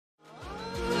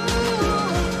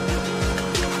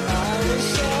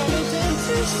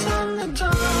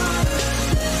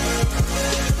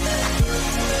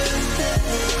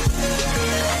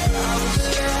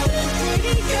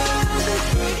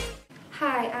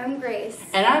I'm Grace.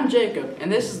 And I'm Jacob,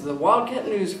 and this is the Wildcat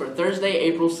News for Thursday,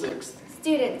 April 6th.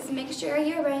 Students, make sure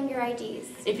you're wearing your IDs.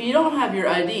 If you don't have your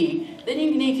ID, then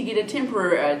you need to get a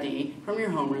temporary ID from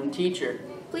your homeroom teacher.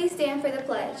 Please stand for the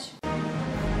pledge.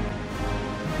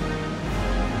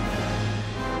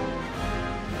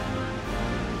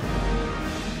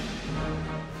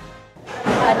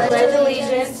 I pledge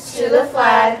allegiance to the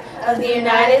flag of the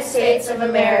United States of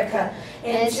America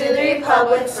and to the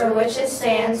republic for which it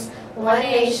stands, one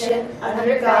nation,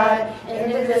 under God,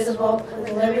 indivisible,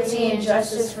 with liberty and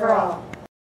justice for all.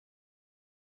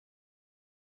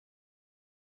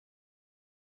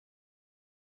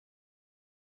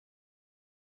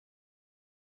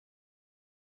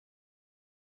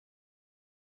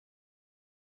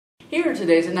 Here are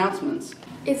today's announcements.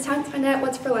 It's time to find out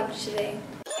what's for lunch today.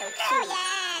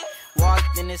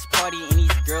 Walked in this party and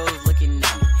these girls looking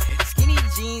at me. Skinny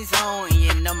jeans on and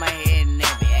you know my head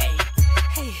nappy.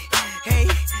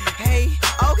 Hey,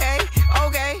 okay.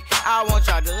 I want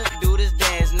y'all to do this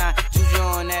dance now. JuJu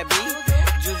on that beat,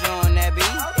 JuJu on that beat,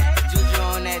 JuJu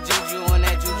on that, JuJu on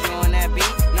that, JuJu on that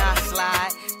beat. Now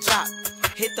slide, drop,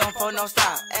 hit them for no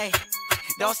stop, hey.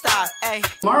 Don't stop, hey.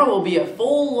 Tomorrow will be a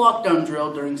full lockdown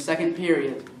drill during second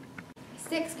period.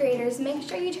 6th graders, make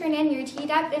sure you turn in your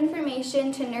TDAP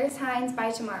information to Nurse Hines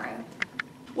by tomorrow.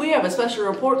 We have a special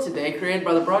report today created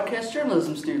by the broadcast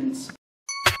journalism students.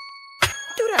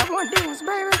 Do that one dance,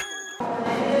 baby.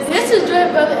 This is Joy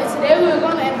Brother, and today we are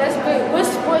going to investigate which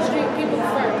sports drink people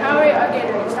prefer, Powerade or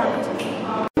Gatorade. Stop it.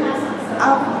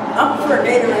 I prefer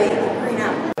Gatorade and Green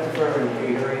Apple. I prefer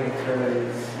Gatorade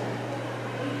because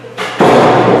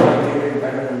Gatorade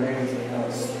better than anything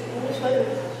else.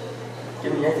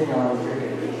 Give me anything else, I'll drink it.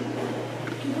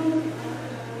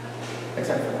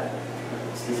 Except for that.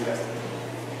 It's disgusting.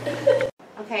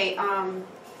 Okay,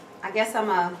 I guess I'm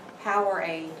a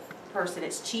Powerade person.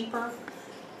 It's cheaper,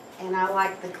 and I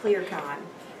like the clear kind.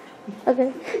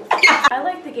 Okay. I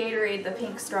like the Gatorade, the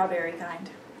pink strawberry kind.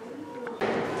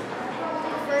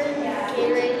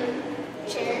 Gatorade,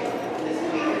 cherry.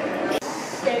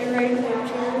 Gatorade,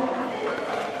 cherry.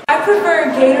 I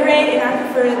prefer Gatorade and I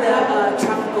prefer the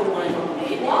tropical one.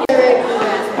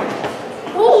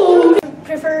 Ooh. I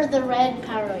prefer the red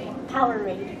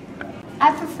Powerade.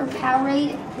 I prefer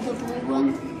Powerade, the blue one.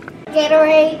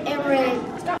 Gatorade and red.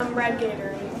 Red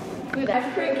Gatorade. I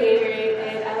prefer Gatorade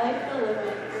and I like the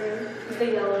lemon, or the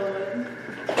yellow one.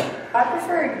 I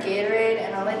prefer Gatorade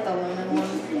and I like the lemon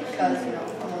one because, you know,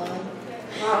 I'm a lemon.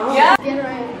 Yeah.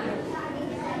 Gatorade.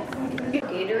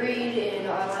 Gatorade and I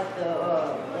like the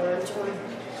orange one.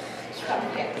 I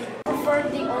prefer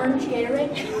the orange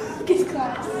Gatorade. Kids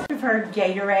class. I prefer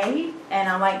Gatorade, and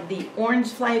I like the orange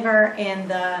flavor and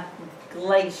the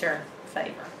glacier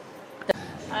flavor.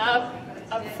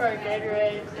 I prefer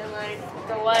Gatorade and like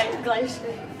the white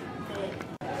glacier.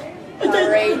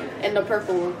 Powerade and the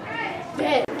purple one.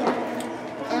 Yeah.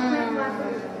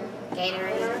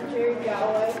 Gatorade.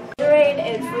 Gatorade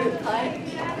and fruit punch.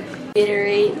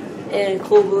 Gatorade and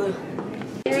Cool Blue.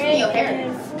 Gatorade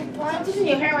and fruit punch. This is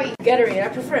your hair, right? Gatorade. I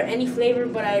prefer any flavor,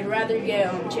 but I'd rather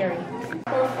get cherry.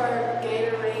 I prefer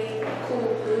Gatorade,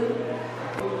 Cool Blue.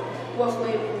 What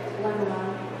flavor?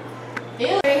 Lemon.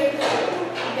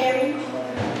 Berry.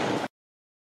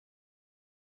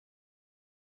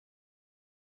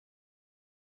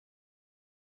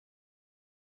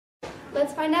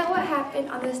 Let's find out what happened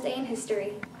on this day in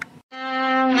history.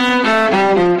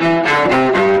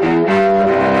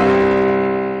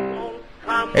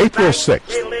 April 6,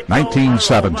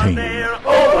 1917.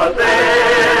 Over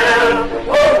there,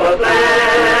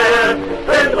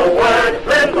 send the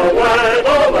word,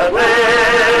 over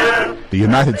there. The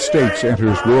United States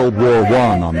enters World War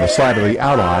I on the side of the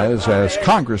Allies as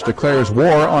Congress declares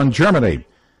war on Germany.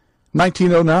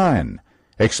 1909.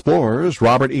 Explorers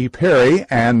Robert E. Peary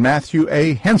and Matthew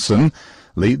A. Henson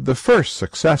lead the first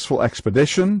successful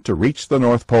expedition to reach the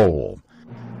North Pole.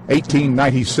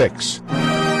 1896.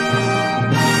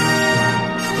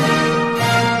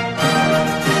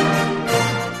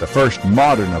 The first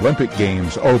modern Olympic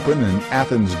Games open in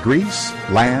Athens, Greece,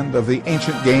 land of the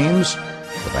ancient games,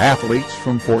 with athletes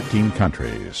from 14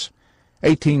 countries.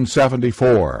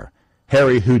 1874.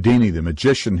 Harry Houdini, the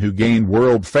magician who gained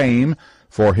world fame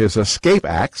for his escape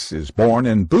acts, is born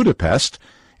in Budapest,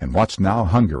 in what's now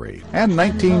Hungary. And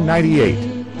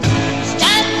 1998.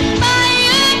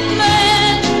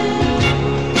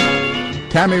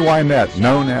 Tammy Wynette,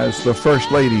 known as the First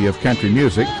Lady of country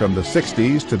music from the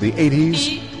 60s to the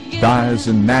 80s, dies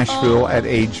in Nashville at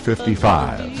age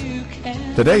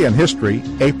 55. Today in history,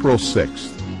 April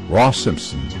 6th, Ross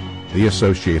Simpson, The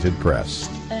Associated Press.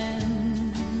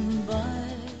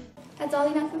 That's all all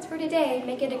the announcements for today.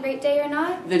 Make it a great day or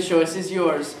not? The choice is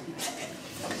yours.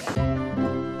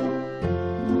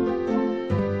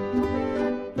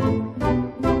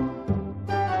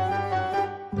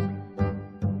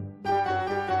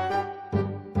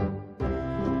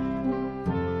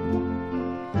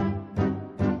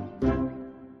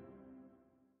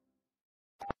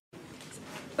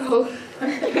 Oh.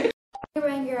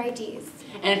 Bring your IDs.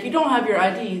 And if you don't have your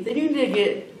ID, then you need to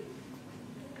get...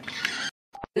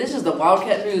 This is the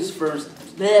Wildcat News for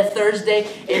Thursday,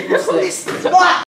 April 6th.